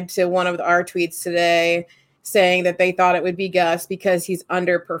replied to one of our tweets today saying that they thought it would be Gus because he's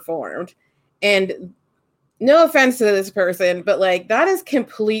underperformed. And no offense to this person, but like that is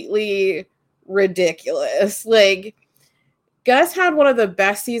completely ridiculous. Like Gus had one of the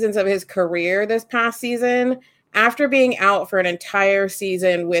best seasons of his career this past season after being out for an entire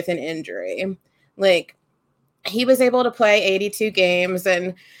season with an injury. Like he was able to play 82 games,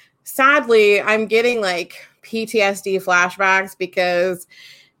 and sadly, I'm getting like PTSD flashbacks because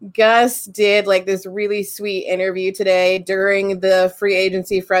Gus did like this really sweet interview today during the free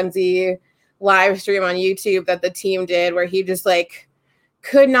agency frenzy live stream on YouTube that the team did, where he just like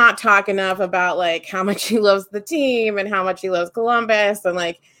could not talk enough about like how much he loves the team and how much he loves Columbus, and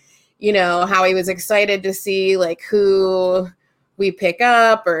like, how he was excited to see like who we pick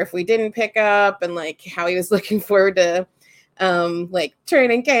up or if we didn't pick up, and like how he was looking forward to like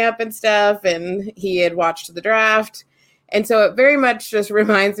training camp and stuff, and he had watched the draft. And so it very much just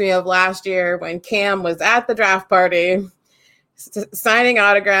reminds me of last year when Cam was at the draft party, signing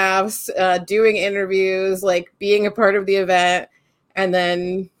autographs, doing interviews, like being a part of the event, and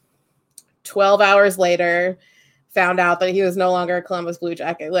then 12 hours later found out that he was no longer a Columbus Blue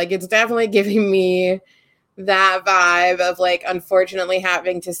Jacket. Like it's definitely giving me that vibe of like unfortunately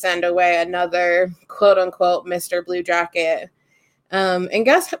having to send away another quote unquote Mr. Blue Jacket. And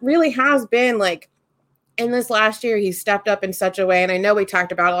Gus really has been like, in this last year, he stepped up in such a way. And I know we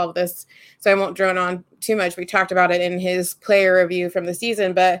talked about all of this, so I won't drone on too much. We talked about it in his player review from the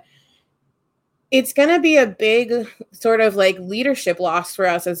season, but it's going to be a big sort of like leadership loss for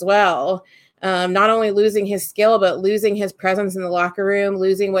us as well. Not only losing his skill, but losing his presence in the locker room,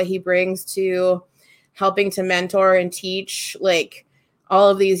 losing what he brings to helping to mentor and teach like all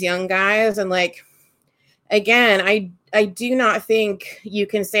of these young guys. And like, again, I do not think you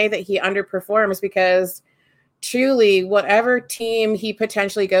can say that he underperforms, because truly whatever team he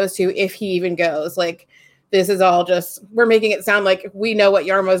potentially goes to, if he even goes, like this is all just, we're making it sound like we know what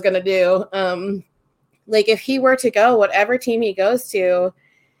Jarmo is going to do. Like if he were to go, whatever team he goes to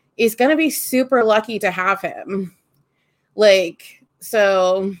is going to be super lucky to have him. Like,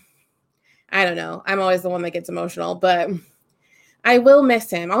 so I don't know. I'm always the one that gets emotional, but I will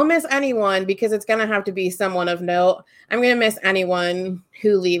miss him. I'll miss anyone, because it's going to have to be someone of note. I'm going to miss anyone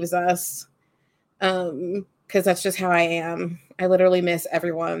who leaves us, because that's just how I am. I literally miss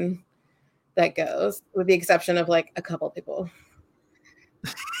everyone that goes, with the exception of like a couple people.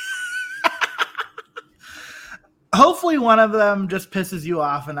 Hopefully one of them just pisses you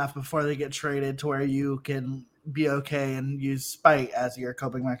off enough before they get traded to where you can be okay and use spite as your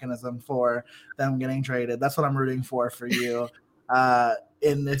coping mechanism for them getting traded. That's what I'm rooting for you.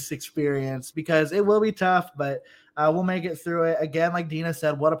 In this experience, because it will be tough, but we'll make it through it. Again, like Dina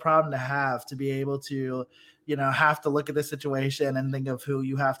said, what a problem to have, to be able to, have to look at the situation and think of who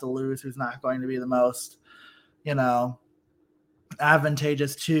you have to lose, who's not going to be the most,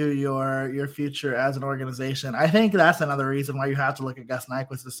 advantageous to your future as an organization. I think that's another reason why you have to look at Gus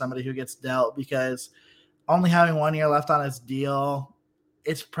Nyquist as somebody who gets dealt, because only having 1 year left on his deal,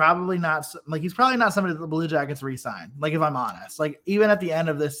 it's probably not like he's probably not somebody that the Blue Jackets re-sign. Like, if I'm honest, like even at the end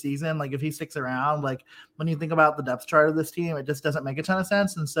of this season, like if he sticks around, like when you think about the depth chart of this team, it just doesn't make a ton of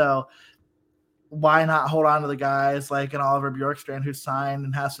sense. And so why not hold on to the guys like an Oliver Bjorkstrand who's signed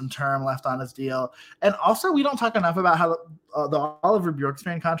and has some term left on his deal? And also, we don't talk enough about how the Oliver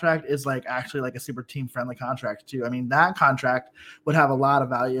Bjorkstrand contract is like actually like a super team friendly contract too. I mean, that contract would have a lot of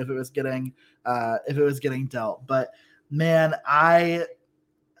value if it was getting dealt. But man,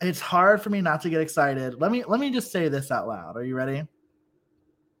 it's hard for me not to get excited. Let me just say this out loud. Are you ready?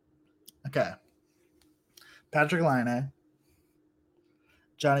 Okay. Patrik Laine,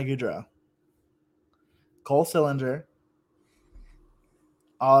 Johnny Gaudreau, Cole Sillinger,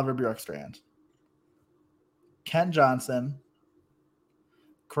 Oliver Bjorkstrand, Kent Johnson,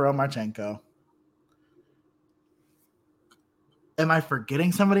 Kirill Marchenko. Am I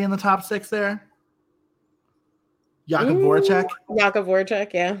forgetting somebody in the top six there? Jakub Voracek? Jakub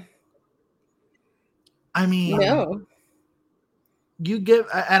Voracek, yeah. I mean, no. You give,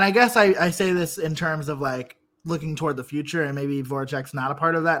 and I guess I say this in terms of like looking toward the future, and maybe Voracek's not a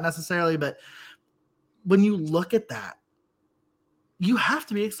part of that necessarily, but when you look at that, you have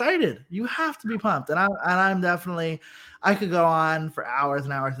to be excited. You have to be pumped. And I'm definitely, I could go on for hours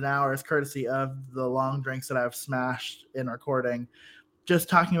and hours and hours, courtesy of the long drinks that I've smashed in recording, just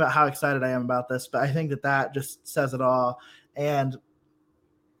talking about how excited I am about this. But I think that just says it all. And,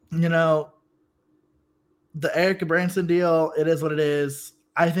 the Erik Gudbranson deal, it is what it is.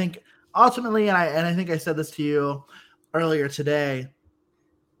 I think ultimately, and I think I said this to you earlier today,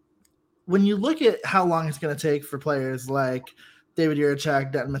 when you look at how long it's going to take for players like David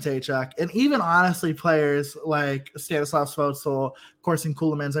Jiricek, Denton Matejchuk, and even honestly players like Stanislav Svozil, Corson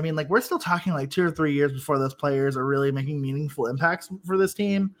Ceulemans, I mean, like, we're still talking like 2 or 3 years before those players are really making meaningful impacts for this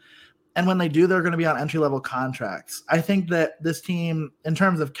team. And when they do, they're going to be on entry-level contracts. I think that this team, in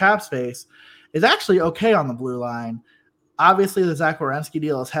terms of cap space, is actually okay on the blue line. Obviously, the Zach Werenski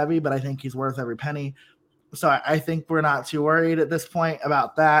deal is heavy, but I think he's worth every penny. So I think we're not too worried at this point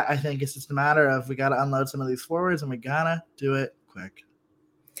about that. I think it's just a matter of we got to unload some of these forwards, and we got to do it quick.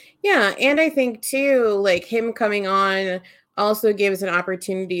 Yeah, and I think, too, like, him coming on also gives an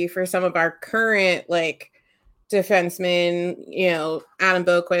opportunity for some of our current, like, defensemen, you know, Adam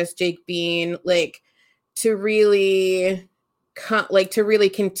Boqvist, Jake Bean, like, to really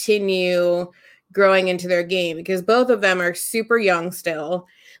continue growing into their game, because both of them are super young still.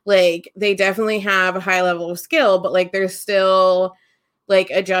 Like, they definitely have a high level of skill, but like they're still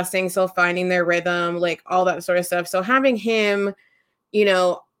like adjusting, still finding their rhythm, like all that sort of stuff. So having him, you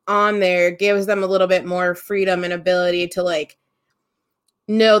know, on there gives them a little bit more freedom and ability to like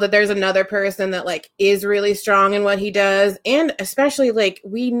know that there's another person that like is really strong in what he does. And especially like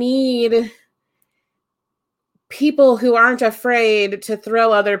we need people who aren't afraid to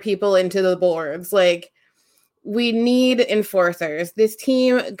throw other people into the boards. Like, we need enforcers. This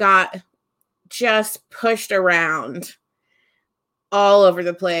team got just pushed around all over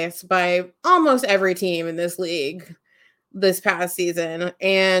the place by almost every team in this league this past season.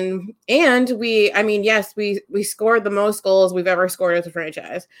 And we scored the most goals we've ever scored as a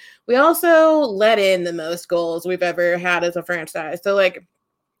franchise. We also let in the most goals we've ever had as a franchise. So like,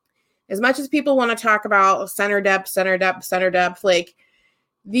 as much as people want to talk about center depth, like,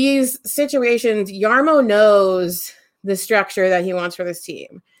 these situations, Jarmo knows the structure that he wants for this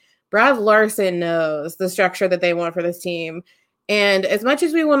team. Brad Larsen knows the structure that they want for this team. And as much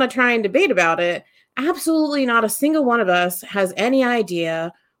as we want to try and debate about it, absolutely not a single one of us has any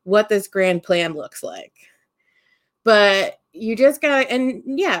idea what this grand plan looks like. But you just gotta, and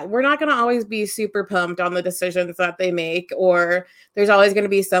yeah, we're not going to always be super pumped on the decisions that they make, or there's always going to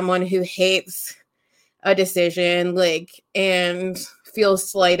be someone who hates a decision, like, and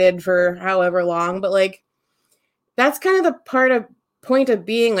feels slighted for however long. But like, that's kind of the point of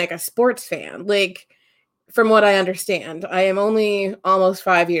being like a sports fan. Like, from what I understand, I am only almost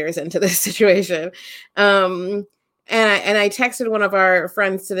 5 years into this situation. And I texted one of our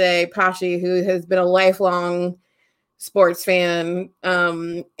friends today, Pashi, who has been a lifelong sports fan.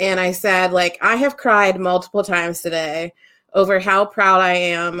 And I said, like, I have cried multiple times today over how proud I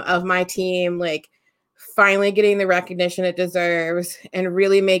am of my team, like, finally getting the recognition it deserves and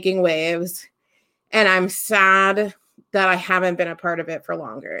really making waves. And I'm sad that I haven't been a part of it for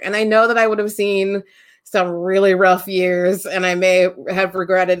longer. And I know that I would have seen some really rough years and I may have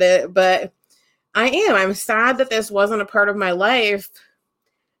regretted it, but I'm sad that this wasn't a part of my life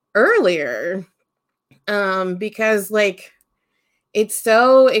earlier. Because like, it's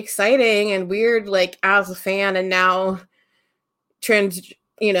so exciting and weird, like, as a fan, and now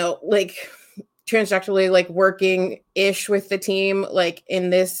transactionally, like, working-ish with the team, like, in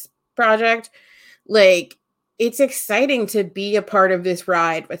this project, like, it's exciting to be a part of this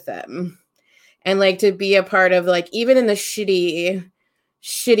ride with them. And, like, to be a part of, like, even in the shitty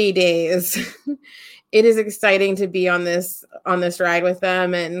days, it is exciting to be on this ride with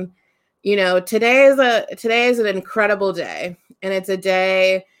them. And, you know, today is an incredible day. And it's a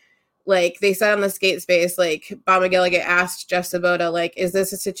day, like, they said on the skate space, like, Bob McGilligan asked Jeff Svoboda, like, is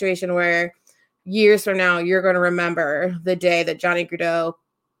this a situation where years from now you're going to remember the day that Johnny Gaudreau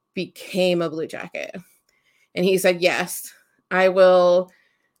became a Blue Jacket? And he said, yes, I will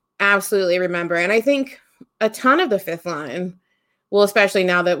absolutely remember. And I think a ton of the fifth line, well, especially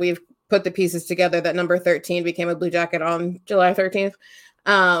now that we've put the pieces together that number 13 became a Blue Jacket on July 13th.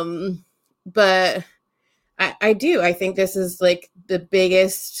 But I think this is like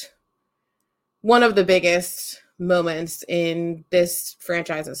one of the biggest moments in this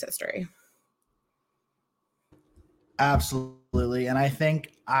franchise's history. Absolutely. And I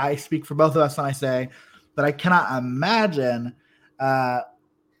think I speak for both of us when I say that I cannot imagine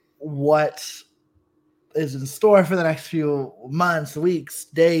what is in store for the next few months, weeks,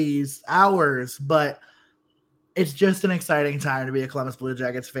 days, hours, but it's just an exciting time to be a Columbus Blue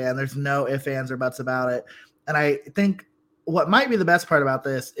Jackets fan. There's no ifs, ands, or buts about it. And I think what might be the best part about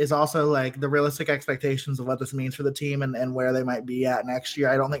this is also like the realistic expectations of what this means for the team and where they might be at next year.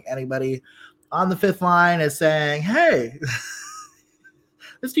 I don't think anybody on the fifth line is saying, hey,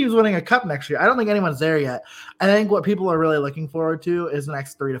 this team's winning a cup next year. I don't think anyone's there yet. I think what people are really looking forward to is the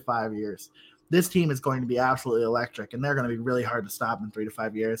next 3 to 5 years. this team is going to be absolutely electric, and they're going to be really hard to stop in 3 to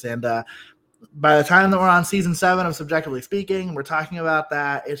 5 years. And by the time that we're on season 7 of Subjectively Speaking, we're talking about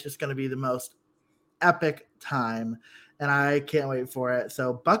that. It's just going to be the most epic time, and I can't wait for it.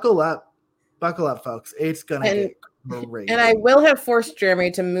 So buckle up, folks. It's going to get great. And I will have forced Jeremy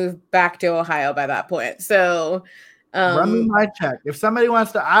to move back to Ohio by that point. So run me my check. If somebody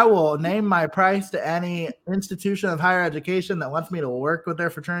wants to, I will name my price to any institution of higher education that wants me to work with their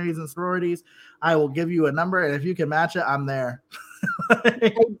fraternities and sororities. I will give you a number, and if you can match it, I'm there.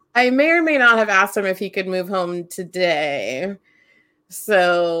 I may or may not have asked him if he could move home today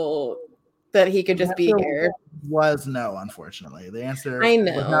so that he could just be here. Was no, unfortunately. The answer I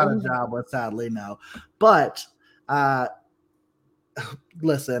know. without a job was sadly no. But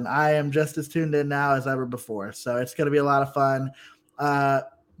listen, I am just as tuned in now as ever before, so it's going to be a lot of fun.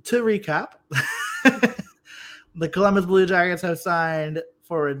 To recap, the Columbus Blue Jackets have signed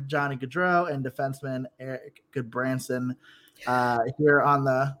forward Johnny Gaudreau and defenseman Eric Goodbranson here on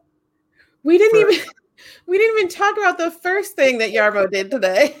the. We didn't even talk about the first thing that Jarmo did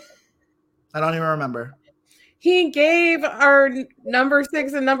today. I don't even remember. He gave our number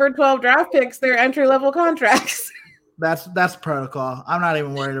 6 and number 12 draft picks their entry-level contracts. That's protocol. I'm not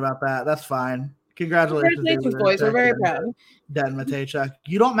even worried about that. That's fine. Congratulations, boys. We're very proud. Den Matejchuk.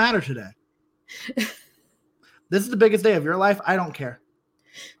 You don't matter today. This is the biggest day of your life. I don't care.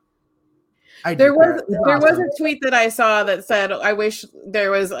 There was a tweet that I saw that said, I wish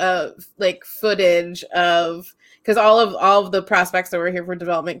there was a footage of, because all of the prospects that were here for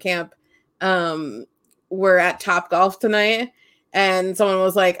development camp were at Top Golf tonight, and someone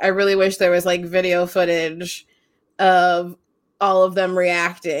was like, I really wish there was video footage of all of them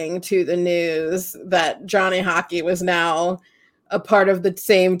reacting to the news that Johnny Hockey was now a part of the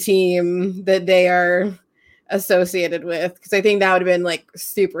same team that they are associated with, because I think that would have been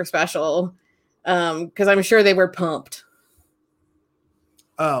super special, because I'm sure they were pumped.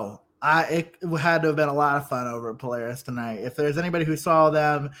 Oh, it had to have been a lot of fun over at Polaris tonight. If there's anybody who saw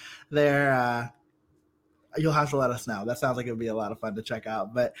them there, you'll have to let us know. That sounds like it would be a lot of fun to check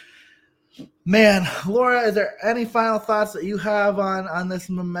out. But man, Laura, is there any final thoughts that you have on this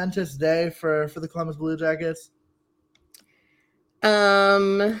momentous day for the Columbus Blue Jackets?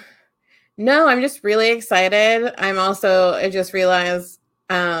 No, I'm just really excited. I just realized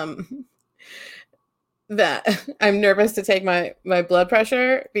that I'm nervous to take my blood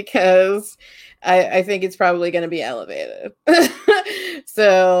pressure because I think it's probably going to be elevated.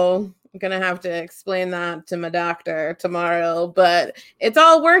 So I'm going to have to explain that to my doctor tomorrow, but it's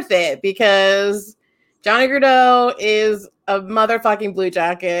all worth it because Johnny Gaudreau is a motherfucking Blue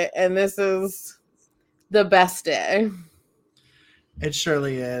Jacket, and this is the best day. It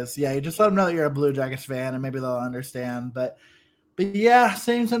surely is. Yeah, you just let them know that you're a Blue Jackets fan, and maybe they'll understand. But yeah,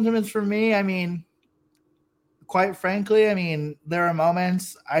 same sentiments for me. I mean, quite frankly, there are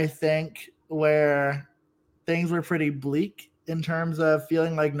moments, I think, where things were pretty bleak in terms of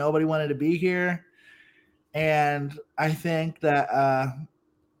feeling like nobody wanted to be here. And I think that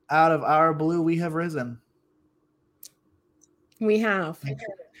out of our blue, we have risen. We have.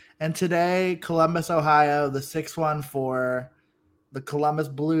 And today, Columbus, Ohio, the 614, the Columbus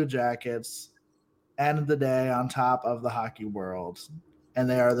Blue Jackets ended the day on top of the hockey world. And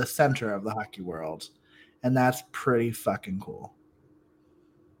they are the center of the hockey world. And that's pretty fucking cool.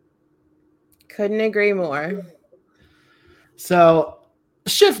 Couldn't agree more. So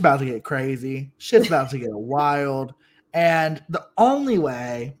shit's about to get crazy. Shit's about to get wild. And the only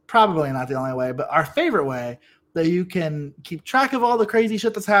way, probably not the only way, but our favorite way that you can keep track of all the crazy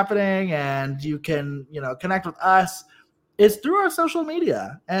shit that's happening and you can, connect with us is through our social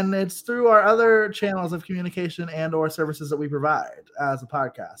media. And it's through our other channels of communication and or services that we provide as a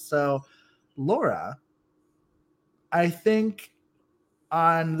podcast. So, Laura, I think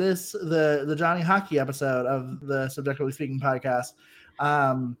on the Johnny Hockey episode of the Subjectively Speaking podcast,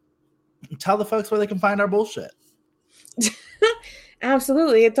 tell the folks where they can find our bullshit.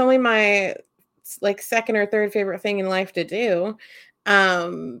 Absolutely. It's only my second or third favorite thing in life to do.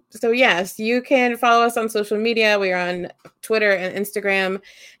 So yes, you can follow us on social media. We are on Twitter and Instagram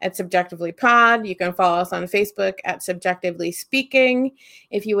at Subjectively Pod. You can follow us on Facebook at Subjectively Speaking.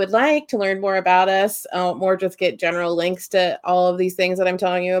 If you would like to learn more about us, or just get general links to all of these things that I'm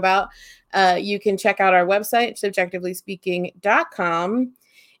telling you about, you can check out our website, subjectivelyspeaking.com.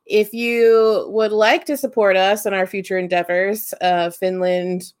 If you would like to support us in our future endeavors,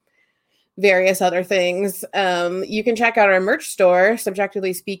 Finland, various other things, you can check out our merch store,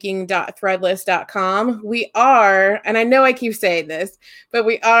 subjectivelyspeaking.threadless.com. We are, and I know I keep saying this, but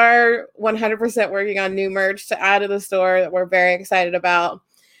we are 100% working on new merch to add to the store that we're very excited about.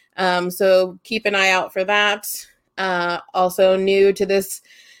 So keep an eye out for that. Also new to this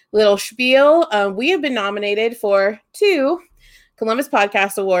little spiel, we have been nominated for 2 Columbus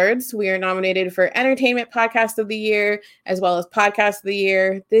Podcast Awards. We are nominated for Entertainment Podcast of the Year as well as Podcast of the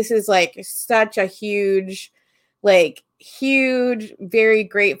Year. This is like such a huge, very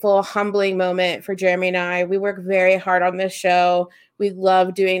grateful, humbling moment for Jeremy and I. We work very hard on this show. We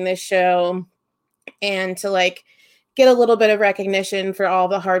love doing this show. And to get a little bit of recognition for all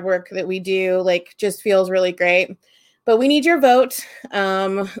the hard work that we do, just feels really great. But we need your vote.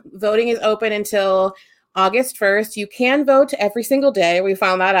 Voting is open until August 1st. You can vote every single day. We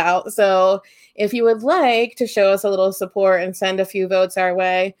found that out. So if you would like to show us a little support and send a few votes our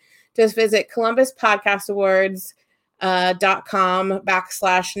way, just visit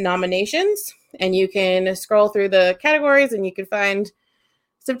ColumbusPodcastAwards.com/nominations. And you can scroll through the categories and you can find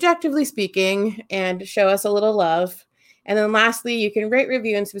Subjectively Speaking and show us a little love. And then lastly, you can rate,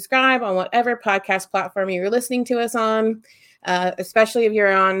 review, and subscribe on whatever podcast platform you're listening to us on. Especially if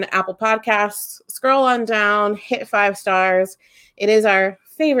you're on Apple Podcasts, scroll on down, hit 5 stars. It is our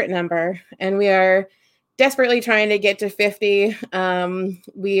favorite number, and we are desperately trying to get to 50.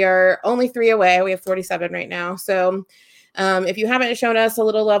 We are only 3 away. We have 47 right now. So if you haven't shown us a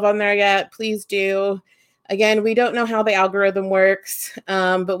little love on there yet, please do. Again, we don't know how the algorithm works,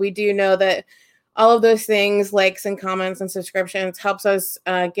 but we do know that all of those things, likes and comments and subscriptions, helps us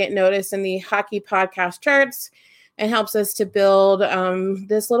get noticed in the hockey podcast charts and helps us to build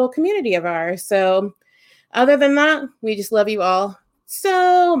this little community of ours. So other than that, we just love you all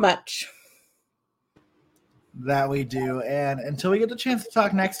so much. That we do. And until we get the chance to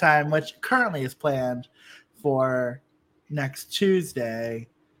talk next time, which currently is planned for next Tuesday,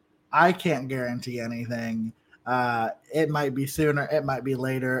 I can't guarantee anything. It might be sooner. It might be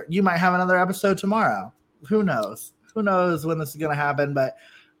later. You might have another episode tomorrow. Who knows? Who knows when this is going to happen? But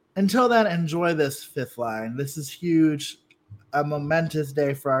until then, enjoy this 5th line. This is huge, a momentous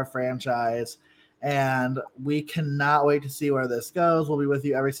day for our franchise, and we cannot wait to see where this goes. We'll be with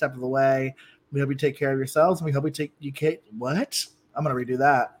you every step of the way. We hope you take care of yourselves, and we hope what? I'm going to redo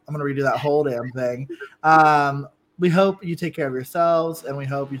that. I'm going to redo that whole damn thing. We hope you take care of yourselves, and we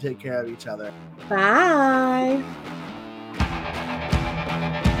hope you take care of each other. Bye.